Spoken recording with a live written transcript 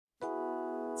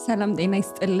ሰላም ጤና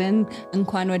ይስጥልን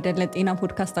እንኳን ወደ ለጤና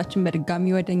ፖድካስታችን በድጋሚ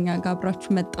ወደኛ ጋብራችሁ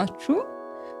መጣችሁ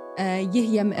ይህ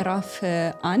የምዕራፍ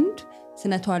 1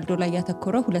 ስነ ተዋልዶ ላይ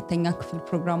ያተኮረ ሁለተኛ ክፍል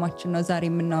ፕሮግራማችን ነው ዛሬ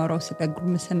የምናወራው ስለ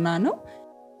ጉርምስና ነው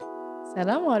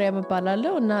ሰላም ማርያም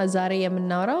እባላለሁ እና ዛሬ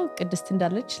የምናወራው ቅድስት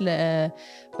እንዳለች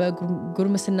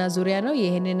በጉርምስና ዙሪያ ነው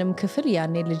ይሄንንም ክፍል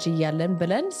ያኔ ልጅ እያለን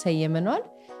ብለን ሰየመናል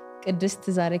ቅድስት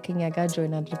ዛሬ ከኛ ጋር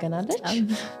ጆይን አድርገናለች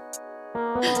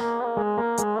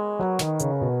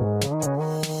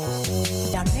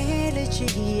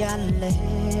Eyalen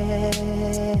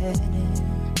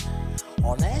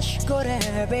Olesh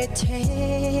gorebete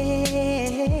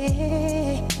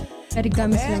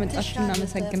በድጋሚ ስለመጣችሁ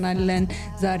እናመሰግናለን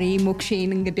ዛሬ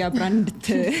ሞክሼን እንግዲህ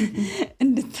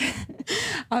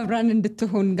አብራን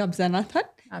እንድትሆን ጋብዘናታል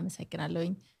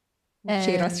አመሰግናለሁኝ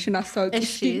ሼራስሽን አስተዋውቂ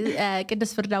እሺ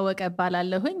ቅድስት ፍርዳ ወቀ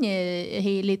ባላለሁኝ ይሄ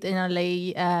ለጤና ላይ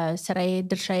ስራዬ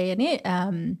ድርሻዬ እኔ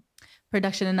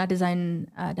ፕሮዳክሽን እና ዲዛይን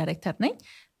ዳይሬክተር ነኝ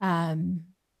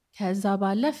ከዛ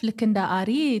ባለፍ ልክ እንደ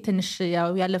አሪ ትንሽ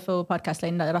ያለፈው ፖድካስት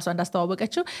ላይ ራሷ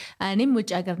እንዳስተዋወቀችው እኔም ውጭ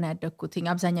ሀገር ነው ያደግኩት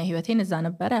አብዛኛው ህይወቴን እዛ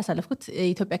ነበር ያሳለፍኩት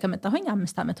ኢትዮጵያ ከመጣሁኝ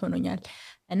 5 አመት ሆኖኛል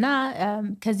እና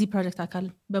ከዚህ ፕሮጀክት አካል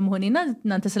በመሆኔና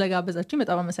እናንተ ስለጋበዛችሁኝ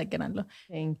በጣም አመሰግናለሁ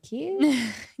Thank you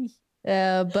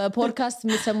በፖድካስት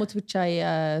የሚሰሙት ብቻ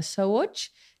ሰዎች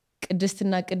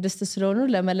ቅድስትና ቅድስት ስለሆኑ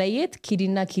ለመለየት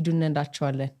ኪዲና ኪዱን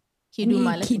እንዳቸዋለን ኪዱ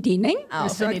ማለት ኪዲ ነኝ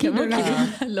እሷ ኪዱ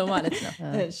ነው ማለት ነው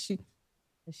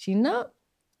እሺና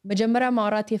መጀመሪያ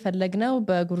ማውራት የፈለግነው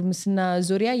በጉርምስና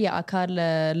ዙሪያ የአካል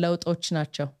ለውጦች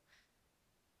ናቸው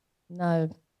እና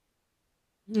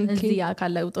እዚህ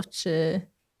የአካል ለውጦች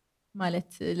ማለት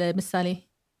ለምሳሌ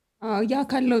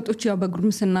የአካል ለውጦች ያው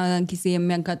በጉርምስና ጊዜ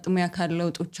የሚያጋጥሙ የአካል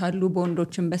ለውጦች አሉ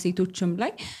በወንዶችም በሴቶችም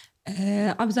ላይ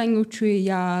አብዛኞቹ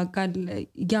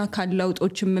የአካል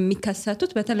ለውጦችም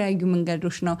የሚከሰቱት በተለያዩ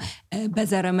መንገዶች ነው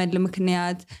በዘረመል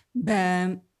ምክንያት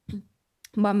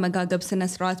በአመጋገብ ስነ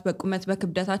ስርዓት በቁመት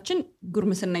በክብደታችን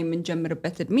ጉርምስና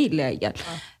የምንጀምርበት እድሜ ይለያያል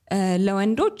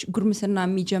ለወንዶች ጉርምስና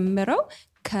የሚጀምረው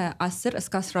ከ10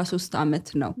 እስከ 13 አመት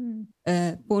ነው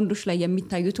በወንዶች ላይ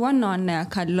የሚታዩት ዋና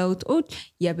የአካል ለውጦች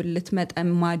የብልት መጠን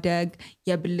ማደግ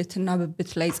የብልትና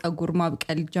ብብት ላይ ጸጉር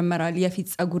ማብቀል ይጀምራል የፊት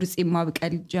ጸጉር ጺም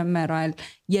ማብቀል ይጀምራል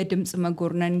የድምጽ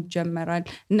መጎርነን ይጀምራል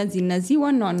እነዚህ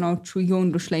ዋናዎቹ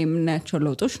የወንዶች ላይ የምናያቸው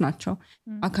ለውጦች ናቸው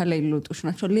አካላዊ ለውጦች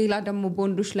ናቸው ሌላ ደግሞ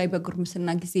በወንዶች ላይ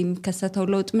በጉርምስና ጊዜ የሚከሰተው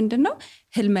ለውጥ ምንድነው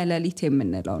ህልመ ሌሊት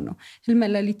የምንለው ነው ህልመ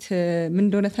ሌሊት ምን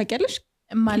እንደሆነ ታውቂያለሽ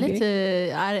ማለት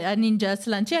አንንጃ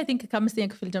ስላንቺ አይ ቲንክ ከአምስተኛ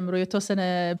ክፍል ጀምሮ የተወሰነ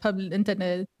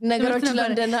ነገሮች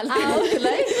ለምደናል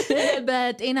ላይ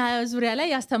በጤና ዙሪያ ላይ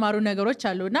ያስተማሩ ነገሮች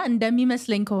አሉና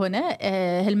እንደሚመስለኝ ከሆነ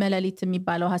ህልመ ሌሊት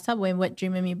የሚባለው ሐሳብ ወይም wet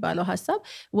dream የሚባለው ሐሳብ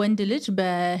ወንድ ልጅ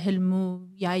በህልሙ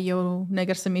ያየው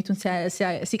ነገር ስሜቱን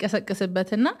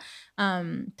ሲቀሰቅስበትና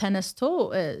ተነስቶ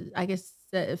I guess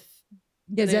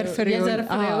የዘር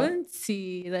ፍሬውን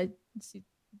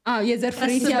የዘር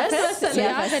ፍሬ ሲያፈስ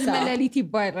ህልመ ሌሊት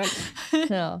ይባላል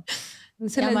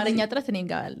የአማርኛ ጥረት እኔም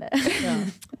ጋር አለ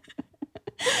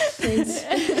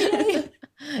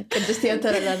ቅድስት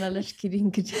ያተረዳናለች ኪዲ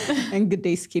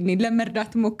እንግዲህ እስኪ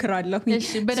ለመርዳት ሞክራለሁ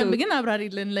እሺ በደንብ ግን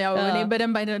አብራሪልን ያው እኔ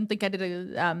በደንብ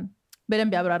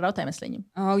በደንብ ያብራራውት አይመስለኝም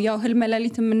ያው ህልመ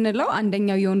ሌሊት የምንለው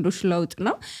አንደኛው የወንዶች ለውጥ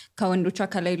ነው ከወንዶች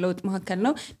አካላዊ ለውጥ መካከል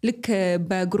ነው ልክ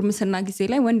በጉርምስና ጊዜ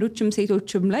ላይ ወንዶችም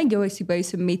ሴቶችም ላይ የወሲባዊ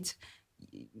ስሜት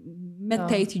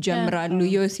መታየት ይጀምራሉ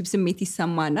የወሲብ ስሜት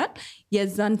ይሰማናል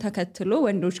የዛን ተከትሎ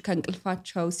ወንዶች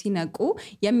ከእንቅልፋቸው ሲነቁ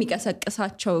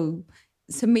የሚቀሰቅሳቸው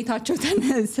ስሜታቸው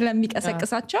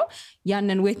ስለሚቀሰቅሳቸው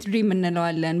ያንን wet dream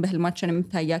እንለዋለን በህልማችን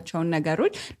የሚታያቸው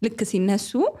ነገሮች ልክ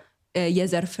ሲነሱ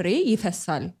የዘር ፍሬ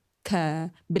ይፈሳል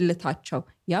ከብልታቸው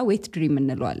ያ wet dream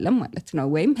እንለዋለን ማለት ነው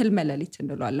ወይም ህልመ ሌሊት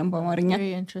እንለዋለን በአማርኛ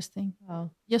very interesting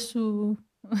የሱ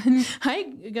ሃይ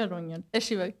ገሮኛል እሺ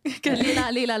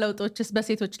ሌላ ለውጦችስ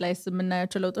በሴቶች ላይስ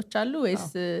የምናያቸው ለውጦች አሉ ወይስ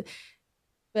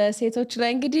በሴቶች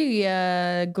ላይ እንግዲህ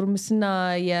የጉርምስና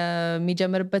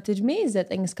የሚጀምርበት እድሜ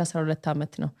 9 እስከ 12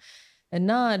 አመት ነው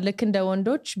እና ልክ እንደ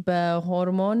ወንዶች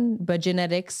በሆርሞን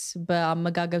በጄኔቲክስ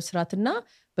በአመጋገብ ስርዓትና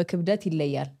በክብደት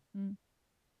ይለያል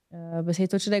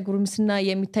በሴቶች ላይ ጉርምስና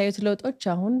የሚታዩት ለውጦች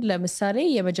አሁን ለምሳሌ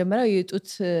የመጀመሪያው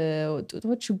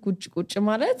የጡቶች ቁጭ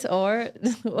ማለት or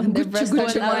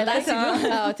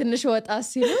ትንሽ ወጣ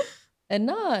ሲሉ እና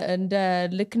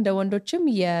ልክ እንደ ወንዶችም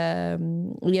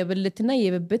የብልትና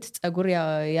የብብት ጸጉር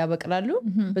ያበቅላሉ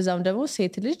በዛም ደግሞ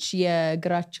ሴት ልጅ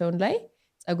የግራቸውን ላይ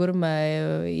ጸጉር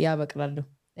ያበቅላሉ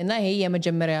እና ይሄ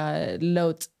የመጀመሪያ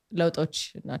ለውጦች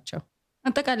ናቸው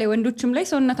አጠቃላይ ወንዶችም ላይ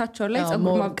ሰውነታቸው ላይ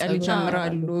ጸጉር ማብቀል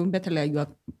ይጀምራሉ በተለያዩ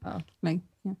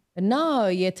እና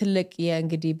የትልቅ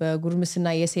የእንግዲህ በጉርምስና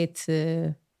የሴት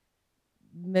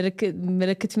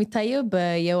ምልክት የሚታየው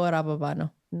በየወር አበባ ነው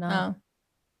እና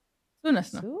እሱነስ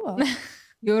ነው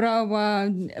የወር አበባ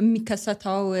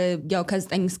የሚከሰተው ያው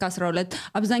ከ9 እስከ 12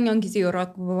 አብዛኛውን ጊዜ የወር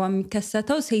አበባ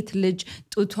የሚከሰተው ሴት ልጅ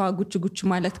ጡቷ ጉጭ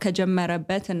ማለት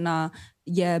ከጀመረበት እና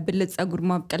የብልት ጸጉር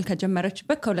ማብቀል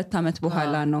ከጀመረችበት ከ2 ዓመት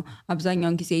በኋላ ነው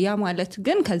አብዛኛውን ጊዜ ያ ማለት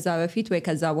ግን ከዛ በፊት ወይ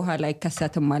ከዛ በኋላ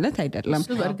አይከሰትም ማለት አይደለም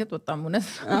እሱ በርግጥ በጣም እውነት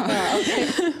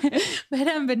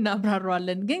በደንብ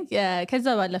እናብራራዋለን ግን ከዛ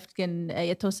ባለፍት ግን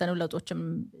የተወሰኑ ለውጦችም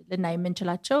ልናይ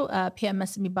የምንችላቸው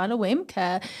PMS የሚባለው ወይም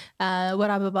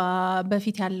ከወር አበባ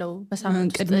በፊት ያለው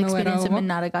በሳምንት ውስጥ ኤክስፒሪየንስ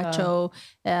የምናደርጋቸው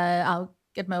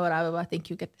ቅድመ ወር አበባ ቴንክ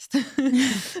ዩ ቅድስት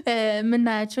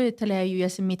ምናያቸው የተለያዩ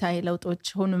የስሜታዊ ለውጦች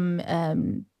ሆኑም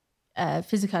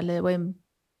ፊዚካል ወይም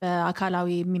በአካላዊ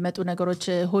የሚመጡ ነገሮች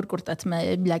ሆድ ቁርጠት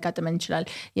ሊያጋጥመን ይችላል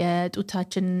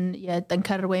የጡታችን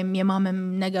የጠንከር ወይም የማመም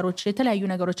ነገሮች የተለያዩ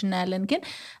ነገሮች እናያለን ግን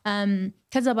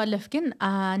ከዛ ባለፍ ግን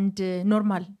አንድ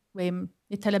ኖርማል ወይም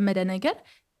የተለመደ ነገር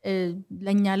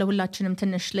ለኛ ለሁላችንም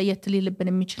ትንሽ ለየት ሊልብን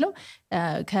የሚችለው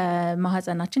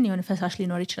ከማህፀናችን የሆነ ፈሳሽ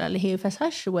ሊኖር ይችላል ይሄ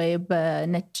ፈሳሽ ወይ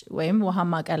በነጭ ወይም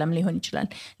ውሃማ ቀለም ሊሆን ይችላል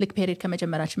ልክ ፔሪድ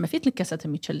ከመጀመራችን በፊት ሊከሰት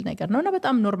የሚችል ነገር ነውና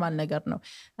በጣም ኖርማል ነገር ነው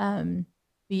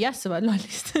ያስባለሁ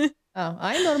አለስት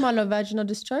አይ ኖርማል ነው vaginal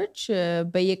discharge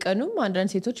በየቀኑም አንዳንድ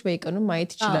ሴቶች በየቀኑም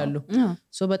ማየት ይችላሉ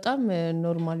ሶ በጣም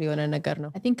ኖርማል የሆነ ነገር ነው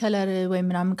I think color ወይ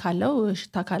ምናምን ካለው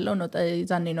ሽታ ካለው ነው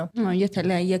ዛኔ ነው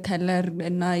የተለያየ ከለር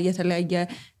እና የተለያየ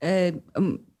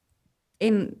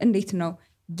እንዴት ነው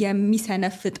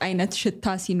የሚሰነፍጥ አይነት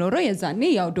ሽታ ሲኖረው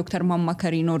የዛኔ ያው ዶክተር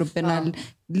ማማከር ይኖርብናል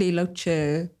ሌሎች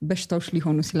በሽታዎች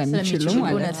ሊሆኑ ስለሚችሉ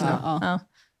ማለት ነው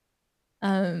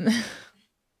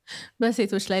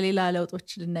በሴቶች ላይ ሌላ ለውጦች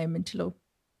ልናይ የምንችለው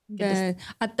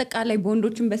አጠቃላይ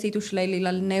በወንዶችም በሴቶች ላይ ሌላ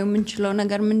ልናየው የምንችለው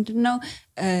ነገር ምንድነው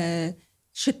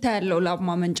ሽታ ያለው ላብ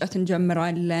ማመንጨት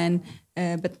እንጀምራለን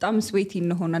በጣም ስዌቲ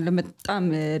እንሆናለን በጣም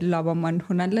ላባማ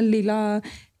እንሆናለን ሌላ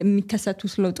የሚከሰቱ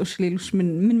ለውጦች ሌሎች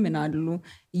ምን አሉ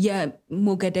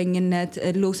የሞገደኝነት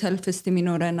ሎው ሰልፍ ስቲም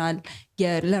ይኖረናል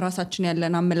ለራሳችን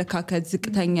ያለን አመለካከት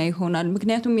ዝቅተኛ ይሆናል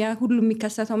ምክንያቱም ያ ሁሉ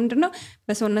የሚከሰተው ምንድነው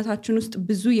በሰውነታችን ውስጥ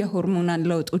ብዙ የሆርሞናል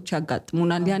ለውጦች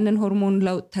ያጋጥሙናል ያንን ሆርሞን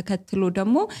ለውጥ ተከትሎ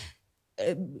ደግሞ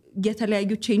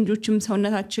የተለያዩ ቼንጆችም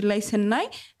ሰውነታችን ላይ ስናይ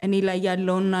እኔ ላይ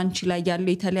ያለውና አንቺ ላይ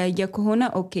ያለው የተለያየ ከሆነ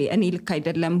ኦኬ እኔ ልክ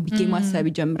አይደለም ብዬ ማሰብ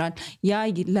ይጀምራል ያ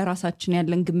ለራሳችን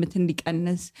ያለን ግምት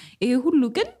እንዲቀንስ ይሄ ሁሉ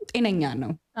ግን ጤነኛ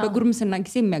ነው በጉርምስና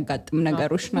ጊዜ የሚያጋጥም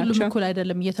ነገሮች ናቸው ሁሉም እኩል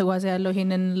አይደለም እየተጓዘ ያለው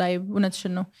ይሄንን ላይ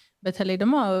እውነትሽን ነው በተለይ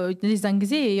ደግሞ ለዛን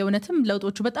ጊዜ የእውነትም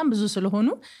ለውጦቹ በጣም ብዙ ስለሆኑ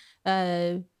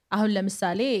አሁን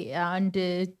ለምሳሌ አንድ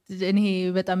እኔ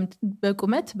በጣም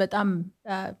በቁመት በጣም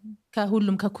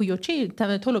ከሁሉም ከኩዮቼ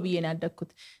ቶሎ ብዬ ነው ያደግኩት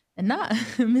እና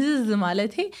ምዝዝ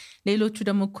ማለቴ ሌሎቹ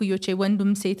ደግሞ ኩዮቼ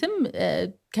ወንዱም ሴትም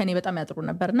ከኔ በጣም ያጥሩ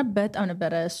ነበርና በጣም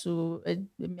ነበር እሱ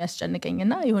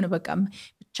የሚያስጨንቀኝና የሆነ በቃ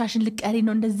ብቻሽን ልቀሪ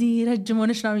ነው እንደዚህ ረጅም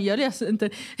ሆነሽ ነው ይያሉ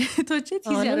ቶቼ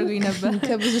ቲዚ ያደርጉኝ ነበር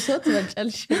ከብዙ ሰው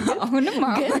ትበልጫለሽ አሁንም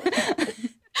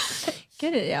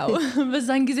ግን ያው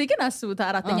በዛን ጊዜ ግን አስቡት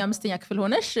 4ኛ 5ኛ ክፍል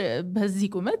ሆነሽ በዚህ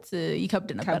ቁመት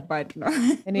ይከብድ ነበር ከባድ ነው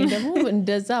እኔ ደግሞ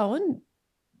እንደዛ አሁን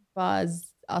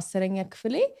በ10ኛ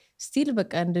ክፍሌ ስቲል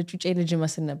በቃ እንደ ጩጬ ልጅ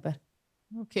መስል ነበር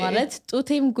ማለት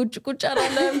ጡቴም ቁጭ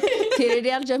አላለም ፔሪድ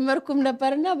ያልጀመርኩም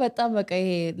ነበርና በጣም በቃ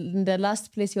ይሄ እንደ ላስት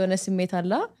ፕሌስ የሆነ ስሜት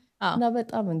አለ እና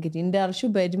በጣም እንግዲህ እንዳልሽው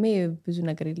በእድሜ ብዙ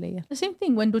ነገር ይለያል same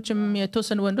thing ወንዶችም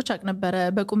የተወሰኑ ወንዶች አቅ ነበረ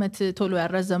በቁመት ቶሎ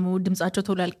ያረዘሙ ድምጻቸው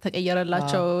ቶሎ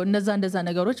ያልተቀየረላቸው እንደዛ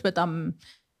ነገሮች በጣም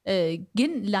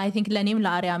ግን I think ለኔም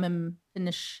ለአርያምም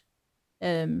ትንሽ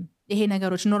ይሄ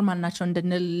ነገሮች ኖርማል ናቸው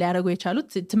እንድንል ሊያደርጉ የቻሉት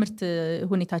ትምህርት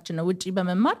ሁኔታችን ነው ውጪ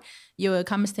በመማር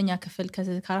ከ5ኛ ክፍል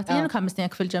ከ4ኛ ነው ከ5ኛ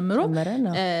ክፍል ጀምሮ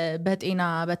በጤና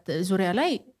ዙሪያ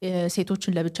ላይ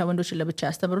ሴቶችን ለብቻ ወንዶችን ለብቻ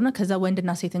ያስተምሩና ከዛ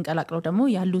ወንድና ሴትን ቀላቅለው ደግሞ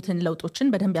ያሉትን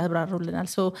ለውጦችን በደንብ ያብራሩልናል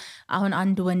ሶ አሁን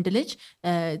አንድ ወንድ ልጅ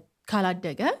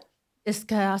ካላደገ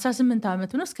እስከ 18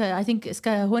 ዓመት ነው I think እስከ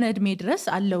ሆነ እድሜ ድረስ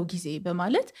አለው ጊዜ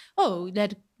በማለት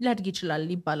ሊያድግ ይችላል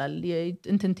ይባላል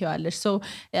እንትን ትያለሽ ሶ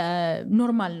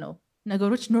ኖርማል ነው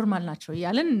ነገሮች ኖርማል ናቸው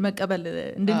ያለን መቀበል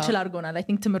እንድንችል አድርጎናል I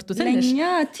think ትምህርቱ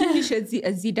ለኛ ትንሽ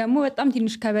እዚህ ደግሞ በጣም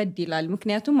ትንሽ ከበድ ይላል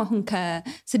ምክንያቱም አሁን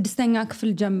ከ6ኛ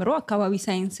ክፍል ጀምሮ አካባቢ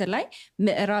ሳይንስ ላይ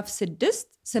ምዕራፍ 6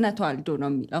 ስነ ተዋልዶ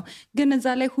ነው የሚለው ግን እዛ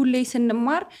ላይ ሁሌ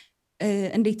ስንማር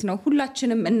እንዴት ነው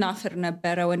ሁላችንም እናፍር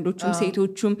ነበረ ወንዶቹም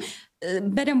ሴቶቹም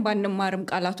በደንብ አንማርም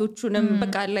ቃላቶቹንም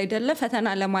በቃል አይደለ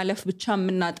ፈተና ለማለፍ ብቻ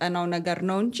የምናጠናው ነገር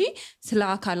ነው እንጂ ስለ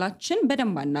አካላችን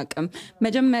በደንብ አናቅም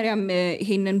መጀመሪያም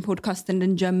ይሄንን ፖድካስት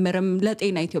እንድንጀምርም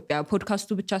ለጤና ኢትዮጵያ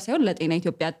ፖድካስቱ ብቻ ሳይሆን ለጤና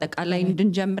ኢትዮጵያ አጠቃላይ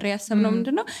እንድንጀምር ያሰብነው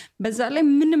ምንድነው በዛ ላይ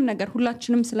ምንም ነገር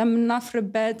ሁላችንም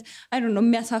ስለምናፍርበት አይ ዶንት ኖ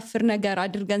የሚያሳፍር ነገር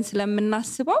አድርገን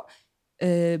ስለምናስበው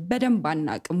በደንብ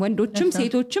አናቅም ወንዶችም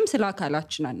ሴቶችም ስለ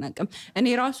አካላችን አናቅም እኔ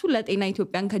ራሱ ለጤና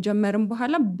ኢትዮጵያን ከጀመርን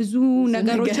በኋላ ብዙ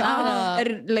ነገሮች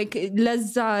like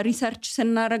ለዛ ሪሰርች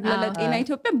ስናረግ ለጤና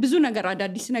ኢትዮጵያ ብዙ ነገር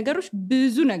አዳዲስ ነገሮች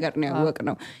ብዙ ነገር ነው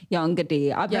ያወቅነው ያው እንግዲህ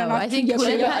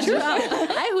አብረናችሁ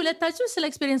ሁለታችሁ ስለ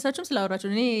ኤክስፒሪየንሳችሁ ስላወራችሁ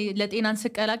እኔ ለጤናን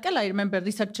ስቀላቀል I remember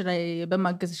ሪሰርች ላይ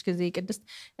በማገዝሽ ጊዜ ቅድስት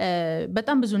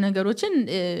በጣም ብዙ ነገሮችን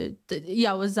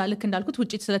ያው እዛ ልክ እንዳልኩት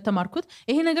ውጪ ስለተማርኩት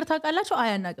ይሄ ነገር ታውቃላችሁ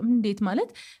አያናቅም እንዴት ማለት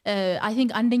I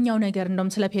think አንደኛው ነገር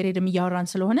እንደውም ስለ ፔሪድም እያወራን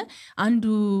ስለሆነ አንዱ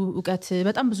ዕውቀት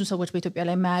በጣም ብዙ ሰዎች በኢትዮጵያ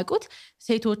ላይ የማያውቁት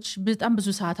ሴቶች በጣም ብዙ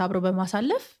ሰዓት አብረው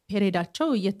በማሳለፍ ፔሪዳቸው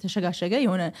እየተሸጋሸገ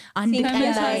የሆነ አንድ ቀን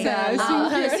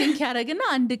ሲንክ ያደርግና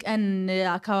አንድ ቀን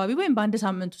አካባቢ ወይም በአንድ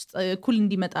ሳምንት ውስጥ እኩል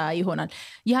እንዲመጣ ይሆናል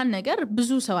ያን ነገር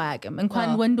ብዙ ሰው አያውቅም እንኳን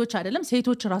ወንዶች አይደለም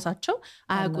ሴቶች ራሳቸው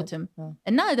አያውቁትም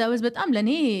እና ዳውስ በጣም ለኔ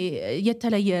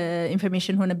የተለየ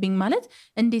ኢንፎርሜሽን ሆነብኝ ማለት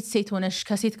እንዴት ሴት ሆነሽ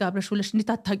ከሴት ጋር አብረሽ ውለሽ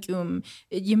እንዴት አታውቂውም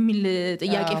የሚል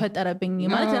ጥያቄ ፈጠረብኝ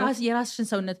ማለት የራስሽን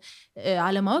ሰውነት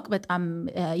አለማወቅ በጣም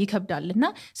ይከብዳልና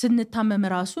ስንታመም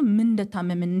ራሱ ምን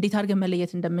እንደታመምን እንዴት አድርገን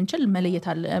መለየት እንደምንችል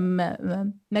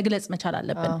መግለጽ መቻል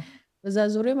አለብን በዛ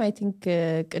ዙሪያም I think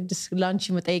ቅድስ ላንቺ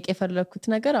መጠየቅ የፈለኩት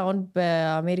ነገር አሁን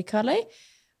በአሜሪካ ላይ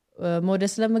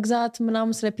ሞዴስ ለመግዛት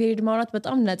ምናምን ስለ ፔሪድ ማውራት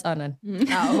በጣም ነፃ ነን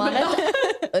ማለት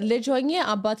ልጅ ሆኜ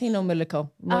አባቴ ነው መልከው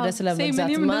ሞዴስ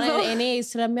ለመግዛት ማለት እኔ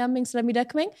ስለሚያመኝ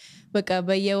ስለሚደክመኝ በቃ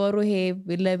በየወሩ ይሄ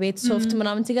ለቤት ሶፍት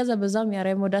ምናምን ሲገዛ በዛም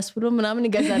ያሬ ሞዴስ ብሎ ምናምን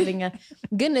ይገዛልኛል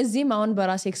ግን እዚህም አሁን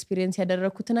በራሴ ኤክስፒሪየንስ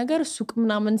ያደረኩት ነገር ሱቅ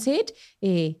ምናምን ሲሄድ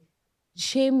ይሄ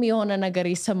ሼም የሆነ ነገር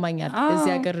ይሰማኛል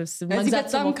እዚህ ሀገር መግዛት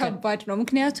በጣም ከባድ ነው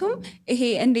ምክንያቱም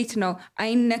ይሄ እንዴት ነው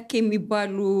አይነክ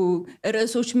የሚባሉ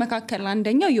ርዕሶች መካከል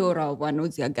አንደኛው የወር አበባ ነው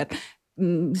እዚህ ሀገር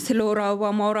ስለ ወር አበባ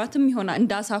ማውራትም ይሆናል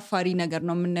እንደ አሳፋሪ ነገር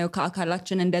ነው የምናየው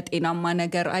ከአካላችን እንደ ጤናማ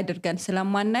ነገር አድርገን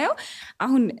ስለማናየው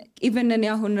አሁን ኢቭን እኔ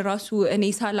አሁን ራሱ እኔ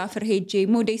ሳላፍር ሄጄ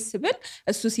ሞዴስ ብል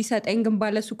እሱ ሲሰጠኝ ግን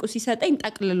ባለሱቁ ሲሰጠኝ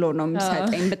ጠቅልሎ ነው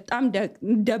የሚሰጠኝ በጣም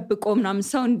ደብቆ ምናምን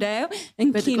ሰው እንዳየው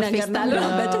እንኪ ነገር ነው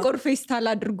በጥቁር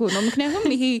ፌስታል አድርጎ ነው ምክንያቱም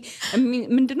ይሄ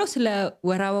ምንድነው ስለ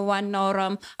ወር አበባ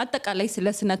እናወራም አጠቃላይ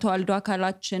ስለ ስነ ተዋልዶ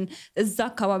አካላችን እዛ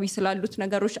አካባቢ ስላሉት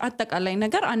ነገሮች አጠቃላይ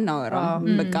ነገር አናወራም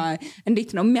በቃ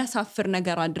እንዴት ነው የሚያሳፍር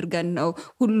ነገር አድርገን ነው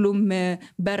ሁሉም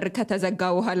በር ከተዘጋ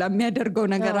በኋላ የሚያደርገው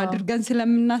ነገር አድርገን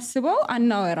ስለምናስበው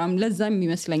አናወራም ለዛም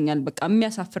ይመስለኛል በቃ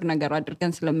የሚያሳፍር ነገር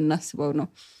አድርገን ስለምናስበው ነው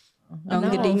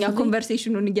እንግዲህ እኛ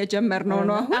ኮንቨርሴሽኑን እየጀመርነው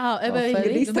ነው አሁን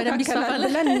በደንብ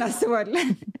ይሳፋለን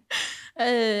እናስባለን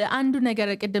አንዱ ነገር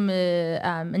ቅድም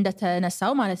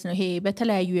እንደተነሳው ማለት ነው ይሄ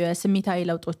በተለያዩ ስሜታዊ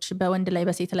ለውጦች በወንድ ላይ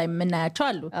በሴት ላይ የምናያቸው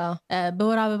አሉ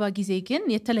በወር አበባ ጊዜ ግን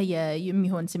የተለየ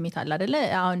የሚሆን ስሜት አለ አይደለ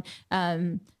አሁን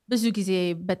ብዙ ጊዜ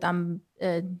በጣም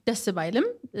ደስ ባይልም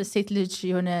ሴት ልጅ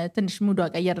የሆነ ትንሽ ሙዷ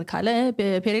ቀየር ካለ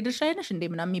ፔሪድሽ ላይ ነሽ እንዴ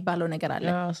ምናምን የሚባለው ነገር አለ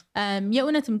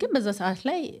የእውነትም ግን በዛ ሰዓት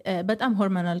ላይ በጣም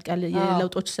ሆርሞናል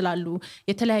ለውጦች ስላሉ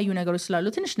የተለያዩ ነገሮች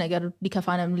ስላሉ ትንሽ ነገር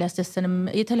ሊከፋንም ሊያስደስተንም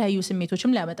የተለያዩ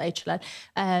ስሜቶችም ሊያመጣ ይችላል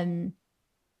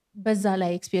በዛ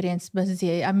ላይ ኤክስፒሪየንስ በዚህ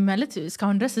ማለት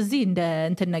እስካሁን ድረስ እዚህ እንደ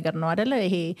እንትን ነገር ነው አይደለ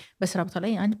ይሄ በስራ ቦታ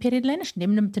ላይ አንድ ፔሪድ ላይ ነሽ እንዴ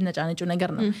ምንም ትነጫነጩ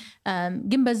ነገር ነው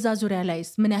ግን በዛ ዙሪያ ላይ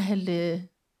ምን ያህል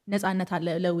ነፃነት አለ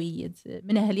ለውይይት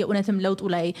ምን ያህል የእውነትም ለውጡ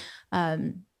ላይ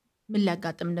ምን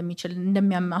ሊያጋጥም እንደሚችል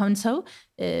አሁን ሰው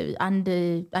አንድ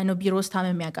አይኖ ቢሮ ውስጥ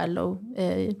ታመም ያውቃለው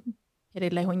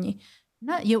ፔሪድ ላይ ሆኜ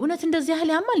እና የእውነት እንደዚህ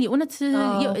ያህል ያማል የእውነት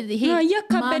ይሄ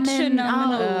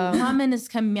ማመን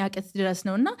እስከሚያቅት ድረስ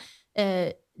ነውና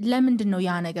ለምንድነው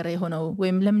ያ ነገር የሆነው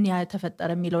ወይም ለምን ያ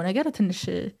ተፈጠረ የሚለው ነገር ትንሽ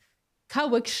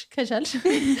ካወቅሽ ከቻልሽ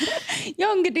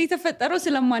ያው እንግዲህ የተፈጠረው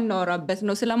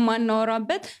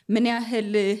ስለማናወራበት ምን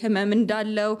ያህል ህመም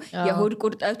እንዳለው የሆድ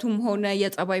ቁርጠቱም ሆነ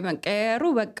የጸባይ መቀየሩ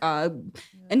በቃ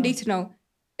እንዴት ነው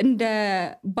እንደ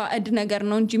ባዕድ ነገር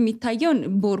ነው እንጂ የሚታየው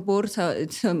ቦርቦር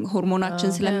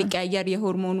ሆርሞናችን ስለሚቀያየር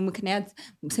የሆርሞኑ ምክንያት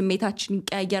ስሜታችን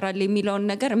ይቀያየራል የሚለውን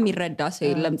ነገር የሚረዳ ሰው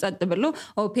የለም ጸጥ ብሎ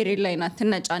ፔሪድ ላይ ናት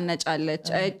ትነጫነጫለች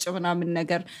እጭ ምናምን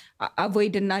ነገር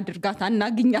አቮይድ እናድርጋት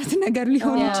አናግኛት ነገር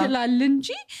ሊሆን ይችላል እንጂ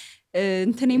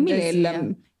እንትን የሚል የለም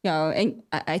ያው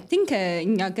I think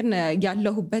እኛ ግን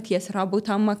ያለሁበት የሥራ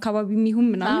ቦታማ አካባቢ የሚሁን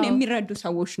ምናምን የሚረዱ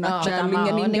ሰዎች ናቸው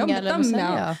ያሉኝ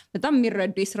በጣም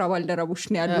የሚረዱ የሥራ ባልደረቦች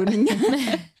ነው ያሉኝ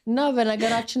እና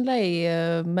በነገራችን ላይ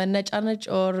መነጫነጭ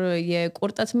ኦር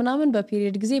የቁርጠት ምናምን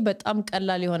በፔሪድ ጊዜ በጣም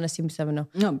ቀላል የሆነ ሲምፕተም ነው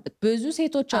ብዙ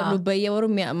ሴቶች አሉ በየወሩ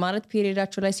ማለት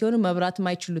ፔሪዳቸው ላይ ሲሆኑ መብራት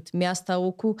ማይችሉት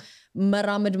የሚያስታውኩ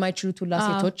መራመድ ማይችሉት ሁላ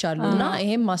ሴቶች አሉና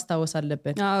ይሄም ማስታወስ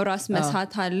አለበት ራስ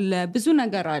መሳት አለ ብዙ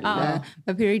ነገር አለ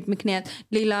በፔሪድ ምክንያት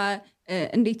ሌላ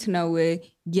እንዴት ነው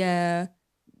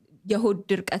የሆድ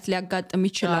ድርቀት ሊያጋጥም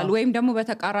ይችላል ወይም ደግሞ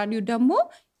በተቃራኒው ደግሞ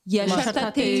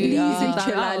የሸርተቴ ሊይዝ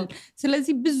ይችላል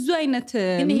ስለዚህ ብዙ አይነት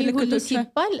ምልክቶች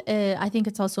ሲባል I think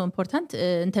it's also important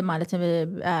እንትን ማለት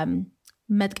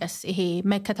መጥቀስ ይሄ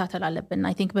መከታተል አለብን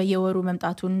I think በየወሩ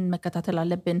መምጣቱን መከታተል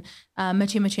አለብን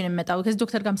መቼ ነው የመጣው ከዚህ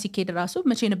ዶክተር ጋርም ሲኬድ ራሱ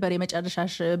መቼ ነበር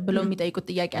የመጨረሻሽ ብለው የሚጠይቁት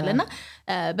ጥያቄ አለና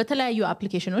በተለያዩ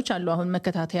አፕሊኬሽኖች አሉ አሁን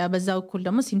መከታተያ በዛው እኩል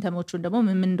ደግሞ ሲምፕተሞቹን ደግሞ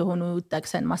ምን እንደሆኑ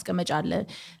ጠቅሰን ማስቀመጫ አለ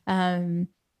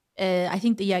I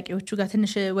think ጥያቄዎቹ ጋር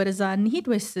ትንሽ ወደዛ እንሂድ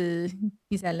ወይስ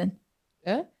ይዛለን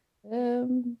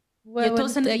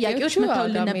የተወሰነ ጥያቄዎች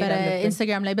መተውልን ነበር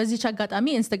ኢንስታግራም ላይ በዚህ አጋጣሚ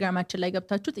ኢንስታግራማችን ላይ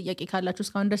ገብታችሁ ጥያቄ ካላችሁ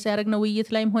እስካሁን ድረስ ያደረግነው ውይይት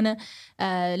ላይም ሆነ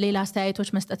ሌላ አስተያየቶች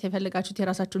መስጠት የፈለጋችሁት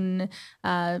የራሳችሁን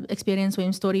ኤክስፒሪየንስ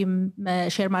ወይም ስቶሪ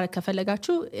ሼር ማድረግ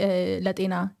ከፈለጋችሁ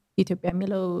ለጤና ኢትዮጵያ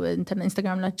የሚለው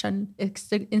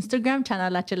ኢንስታግራም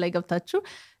ቻናላችን ላይ ገብታችሁ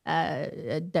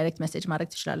ዳይሬክት ሜሴጅ ማድረግ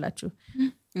ትችላላችሁ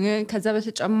ከዛ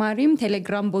በተጨማሪም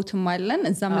ቴሌግራም ቦትም አለን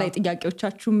እዛም ላይ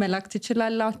ጥያቄዎቻችሁን መላክ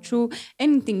ትችላላችሁ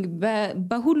ኤኒቲንግ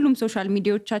በሁሉም ሶሻል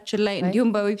ሚዲያዎቻችን ላይ እንዲሁም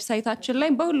በዌብሳይታችን ላይ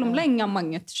በሁሉም ላይ እኛም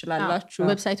ማግኘት ትችላላችሁ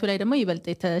ዌብሳይቱ ላይ ደግሞ ይበልጥ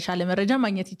የተሻለ መረጃ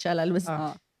ማግኘት ይቻላል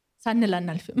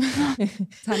ሳንላናልፍም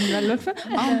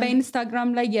አሁን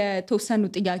በኢንስታግራም ላይ የተወሰኑ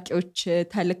ጥያቄዎች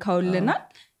ተልከውልናል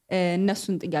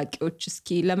እነሱን ጥያቄዎች እስኪ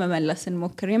ለመመለስ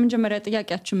እንሞክር የመጀመሪያ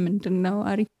ጥያቄያችን ምንድነው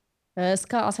አሪ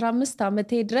እስከ 15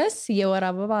 ዓመቴ ድረስ የወር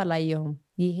አበባ አላየሁም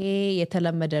ይሄ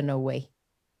የተለመደ ነው ወይ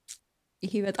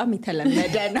ይሄ በጣም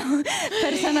የተለመደ ነው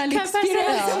ፐርሰናል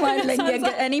ኤክስፒሪየንስ ማለት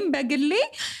እኔም በግሌ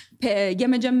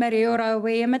የመጀመሪያ የወር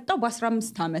አበባ የመጣው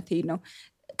በ15 ዓመቴ ነው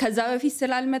ከዛ በፊት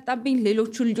ስላልመጣብኝ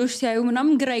ሌሎቹ ልጆች ሲያዩ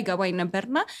ምናምን ግራ ይገባኝ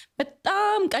ነበርና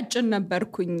በጣም ቀጭን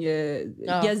ነበርኩኝ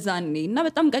የዛኔ እና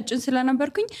በጣም ቀጭን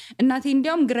ስለነበርኩኝ እናቴ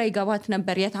እንዲያውም ግራ ይገባት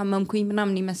ነበር የታመምኩኝ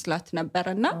ምናምን ይመስላት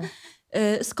ነበርና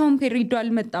እስካሁን ፔሪዶ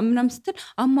አልመጣም ምናምን ስትል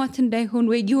አሟት እንዳይሆን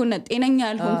ወይ የሆነ ጤነኛ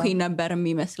ያልሆንኩኝ ነበር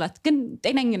የሚመስላት ግን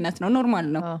ጤነኝነት ነው ኖርማል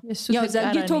ነው ያው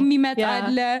ዘግይቶ የሚመጣ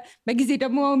አለ በጊዜ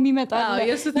ደግሞ የሚመጣ አለ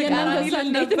የሱ ተቃራኒ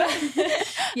ነበር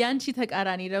ያንቺ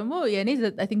ተቃራኒ ደግሞ የኔ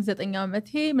I think 9 ዓመቴ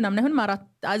ምናምን አይሆንም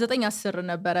 9-10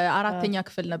 ነበር አራተኛ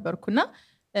ክፍል ነበርኩና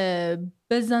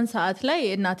በዛን ሰዓት ላይ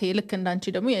እናቴ ልክ እንዳንቺ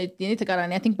ደግሞ የኔ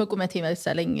ተቃራኒ I think በቁመቴ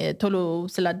መሰለኝ ቶሎ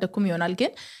ስላደኩም ይሆናል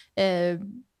ግን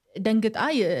ደንግጣ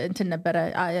እንትን ነበር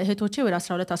እህቶቼ ወደ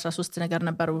 12 13 ነገር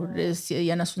ነበር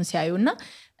የነሱን ሲያዩና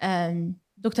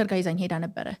ዶክተር ጋር ይዛኝ ሄዳ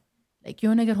ነበር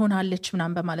የሆነ ነገር ሆናለች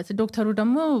ምናምን በማለት ዶክተሩ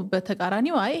ደግሞ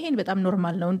በተቃራኒው አይ ይሄን በጣም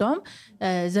ኖርማል ነው እንደውም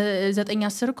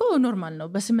 9-10 እኮ ኖርማል ነው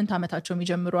በ8 ዓመታቸው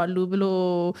የሚጀምሩ አሉ ብሎ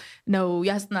ነው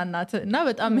ያጽናናት እና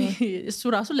በጣም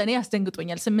እሱ ራሱ ለኔ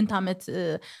ያስደንግጦኛል 8 ዓመት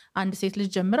አንድ ሴት ልጅ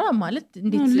ጀምራ ማለት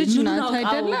እንዴት ልጅ ናት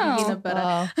አይደለ ነበር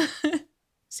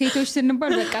ሴቶች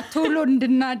ስንባል በቃ ቶሎ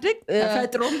እንድናድግ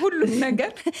ተፈጥሮም ሁሉም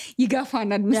ነገር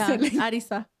ይጋፋናል መሰለኝ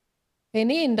አሪሳ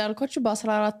እኔ እንዳልኳችሁ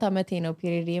በ14 ዓመቴ ነው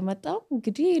ፔሪድ የመጣው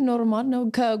እንግዲህ ኖርማል ነው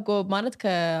ማለት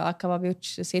ከአካባቢዎች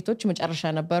ሴቶች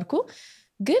መጨረሻ ነበርኩ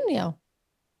ግን ያው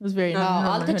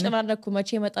አልተጨናነኩ መቼ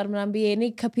ይመጣል ምናምን ብዬ እኔ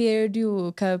ከፔሪዲው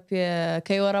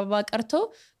ከወር አበባ ቀርቶ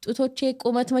ጡቶቼ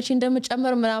ቁመት መቼ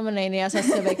እንደምጨምር ምናምን አይኔ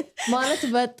ያሳሰበኝ ማለት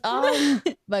በጣም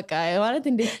በቃ ማለት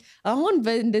እንዴት አሁን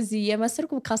እንደዚህ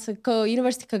የመስርኩ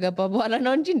ከዩኒቨርሲቲ ከገባ በኋላ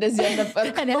ነው እንጂ እንደዚህ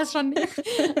አልነበርኩ እኔ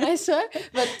አይስወር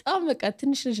በጣም በቃ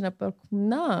ትንሽ ልጅ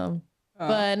ነበርኩና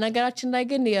በነገራችን ላይ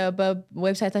ግን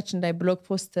በዌብሳይታችን ላይ ብሎግ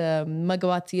ፖስት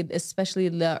መግባት especially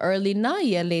ለearly እና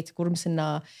የሌት ጉርምስና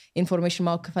ኢንፎርሜሽን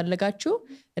ማወቅ ከፈለጋችሁ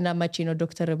እና መቼ ነው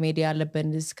ዶክተር ሜዲያ ያለብን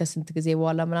እስከ ስንት ጊዜ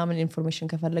በኋላ ምናምን ኢንፎርሜሽን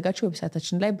ከፈለጋችሁ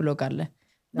ዌብሳይታችን ላይ ብሎግ አለ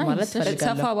ማለት ፈልጋለሁ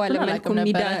ሰፋ ባለ መልኩ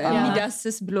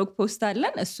ሚዳስስ ብሎግ ፖስት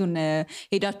አለን እሱን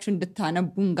ሄዳችሁ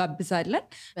እንድታነቡ እንጋብዛለን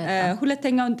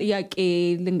ሁለተኛውን ጥያቄ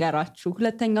ልንገራችሁ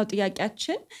ሁለተኛው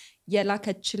ጥያቄያችን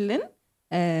የላከችልን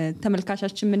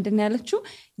ተመልካቻችን ምንድነው ያለችው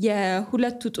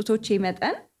የሁለቱ ጡቶቼ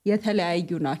መጠን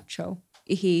የተለያዩ ናቸው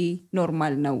ይሄ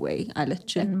ኖርማል ነው ወይ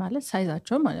አለችን ማለት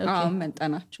ሳይዛቸው ማለት አዎ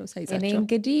መጠናቸው ሳይዛቸው እኔ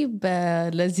እንግዲህ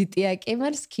ለዚህ ጥያቄ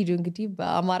መልስ ኪዱ እንግዲህ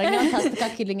በአማርኛ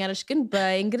ታስተካክልኛለሽ ግን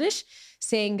በእንግሊሽ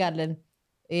ሴይንግ አለን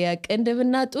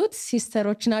የቅንድብና ጡት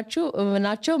ሲስተሮች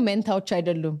ናቸው ሜንታዎች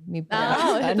አይደሉም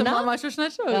እና ማማሾች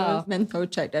ናቸው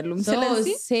ሜንታዎች አይደሉም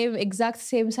ስለዚህ ሴም ኤግዛክት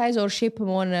ሴም ሳይዝ ኦር ሼፕ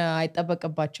መሆን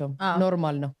አይጠበቅባቸውም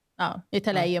ኖርማል ነው አዎ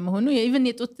የተለያየ መሆኑ ኢቭን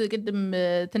የጡት ቅድም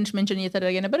ትንሽ ሜንሽን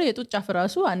እየተደረገ ነበር የጡት ጫፍ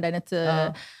ራሱ አንድ አይነት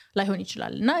ላይሆን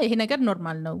ይችላል እና ይሄ ነገር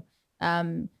ኖርማል ነው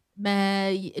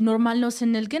ኖርማል ነው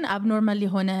ስንል ግን አብኖርማል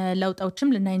የሆነ ለውጦችም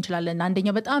ልናይ እንችላለን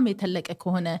አንደኛው በጣም የተለቀ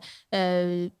ከሆነ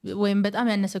ወይም በጣም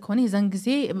ያነሰ ከሆነ የዛን ጊዜ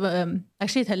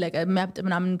actually የተለቀ የሚያብጥ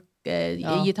ምናምን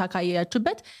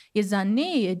እየታካያችሁበት የዛኔ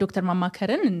ዶክተር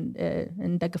ማማከርን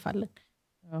እንደግፋለን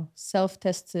self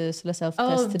test ስለ self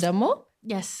test ደግሞ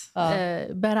yes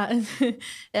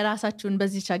ራሳችሁን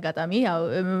በዚህ አጋጣሚ ያው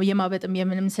የማበጥም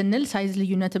የምንም ስንል ሳይዝ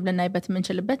ልዩነትም ልናይበት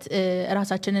የምንችልበት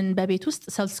ራሳችንን በቤት ውስጥ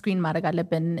ሰልፍ ስክሪን ማድረግ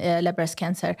አለብን ለብሬስት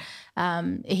ካንሰር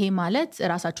ይሄ ማለት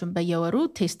ራሳችሁን በየወሩ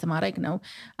ቴስት ማድረግ ነው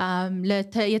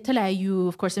የተለያዩ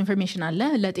ኦፍ ኮርስ ኢንፎርሜሽን አለ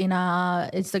ለጤና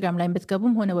ኢንስታግራም ላይ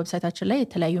ብትገቡም ሆነ ዌብሳይታችን ላይ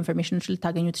የተለያዩ ኢንፎርሜሽኖች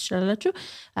ልታገኙ ትችላላችሁ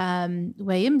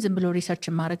ወይም ዝም ብሎ ሪሰርች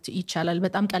ማድረግ ይቻላል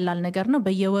በጣም ቀላል ነገር ነው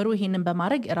በየወሩ ይሄንን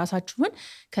በማድረግ ራሳችሁን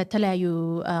ከተለያዩ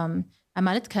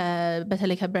ማለት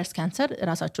በተለይ ከብሬስት ካንሰር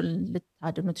ራሳችሁን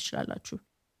ልታድኑ ትችላላችሁ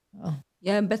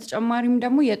በተጨማሪም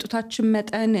ደግሞ የጡታችን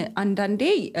መጠን አንዳንዴ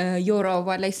የወር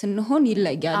አበባ ላይ ስንሆን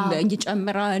ይለያል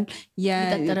ይጨምራል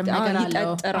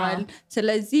ይጠጥራል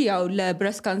ስለዚህ ያው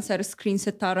ለብሬስት ካንሰር ስክሪን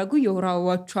ስታረጉ የወር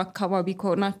አበባችሁ አካባቢ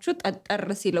ከሆናችሁ ጠጠር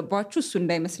ሲልባችሁ እሱ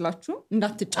እንዳይመስላችሁ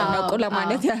እንዳትጨነቁ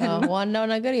ለማለት ያህል ዋናው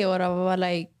ነገር የወር አበባ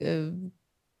ላይ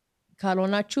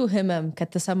ካልሆናችሁ ህመም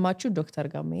ከተሰማችሁ ዶክተር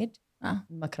ጋር መሄድ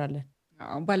እንመክራለን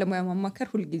ባለሙያ ማማከር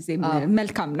ሁሉ ጊዜ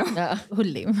መልካም ነው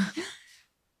ሁሌም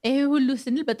ይሄ ሁሉ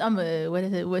ስንል በጣም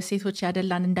ወሴቶች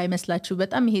ያደላን እንዳይመስላችሁ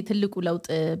በጣም ይሄ ትልቁ ለውጥ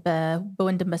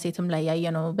በወንድም በሴትም ላይ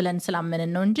ያየነው ብለን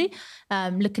ስላመንን ነው እንጂ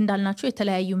ልክ እንዳልናችሁ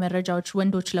የተለያዩ መረጃዎች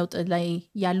ወንዶች ለውጥ ላይ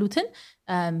ያሉትን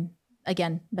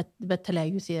again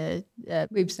በተለያዩ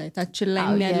ዌብሳይታችን ላይ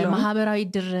ያለው ማህበራዊ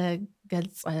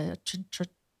ድረገጾች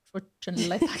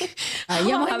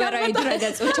የማህበራዊ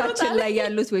ድረገጾቻችን ላይ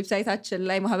ያሉት ዌብሳይታችን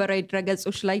ላይ ማህበራዊ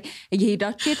ድረገጾች ላይ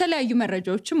እየሄዳችሁ የተለያዩ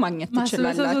መረጃዎችን ማግኘት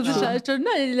ትችላላችሁ እና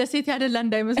ለሴት ያደላ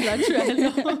እንዳይመስላችሁ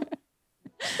ያለው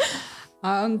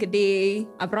እንግዲህ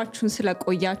አብራችሁን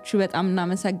ስለቆያችሁ በጣም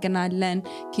እናመሰግናለን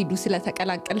ኪዱ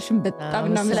ስለተቀላቀልሽን በጣም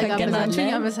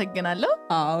እናመሰግናለሁ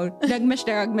ደግመሽ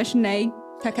ደጋግመሽ ነይ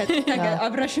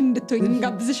አብራሽን እንድትሆኝ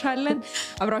እንጋብዝሻለን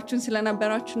አብራችሁን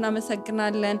ስለነበራችሁ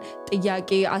እናመሰግናለን ጥያቄ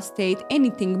አስተያየት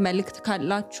ኤኒቲንግ መልእክት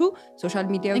ካላችሁ ሶሻል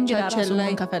ሚዲያዎቻችን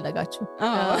ላይ ከፈለጋችሁ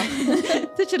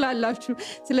ትችላላችሁ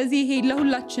ስለዚህ ይሄ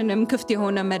ለሁላችንም ክፍት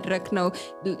የሆነ መድረክ ነው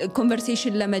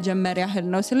ኮንቨርሴሽን ለመጀመር ያህል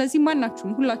ነው ስለዚህ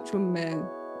ማናችሁም ሁላችሁም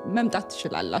መምጣት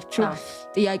ትችላላችሁ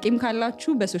ጥያቄም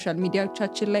ካላችሁ በሶሻል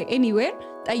ሚዲያዎቻችን ላይ ኤኒዌር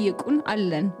ጠይቁን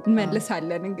አለን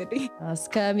እንመልሳለን እንግዲህ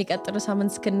እስከሚቀጥለው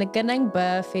ሳምንት እስክንገናኝ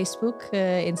በፌስቡክ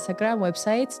ኢንስታግራም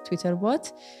ዌብሳይት ትዊተር ቦት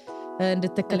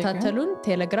እንድትከታተሉን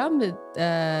ቴሌግራም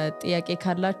ጥያቄ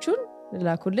ካላችሁን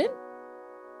ላኩልን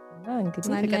እና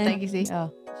እንግዲህ በቀጣይ ጊዜ ቻው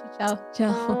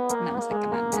ቻው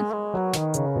እናመሰግናለን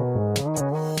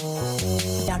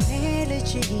ያኔ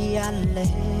ልጅ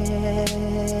eyalen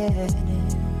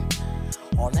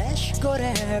ሆነሽ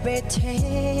ጎረቤቴ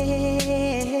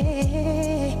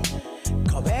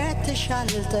ከቤትሽ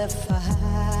አልጠፋ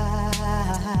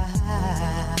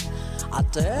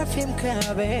አትጠፊም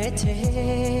ከቤቴ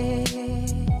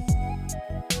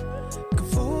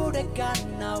ክፉ ደግ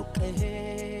አናውቅም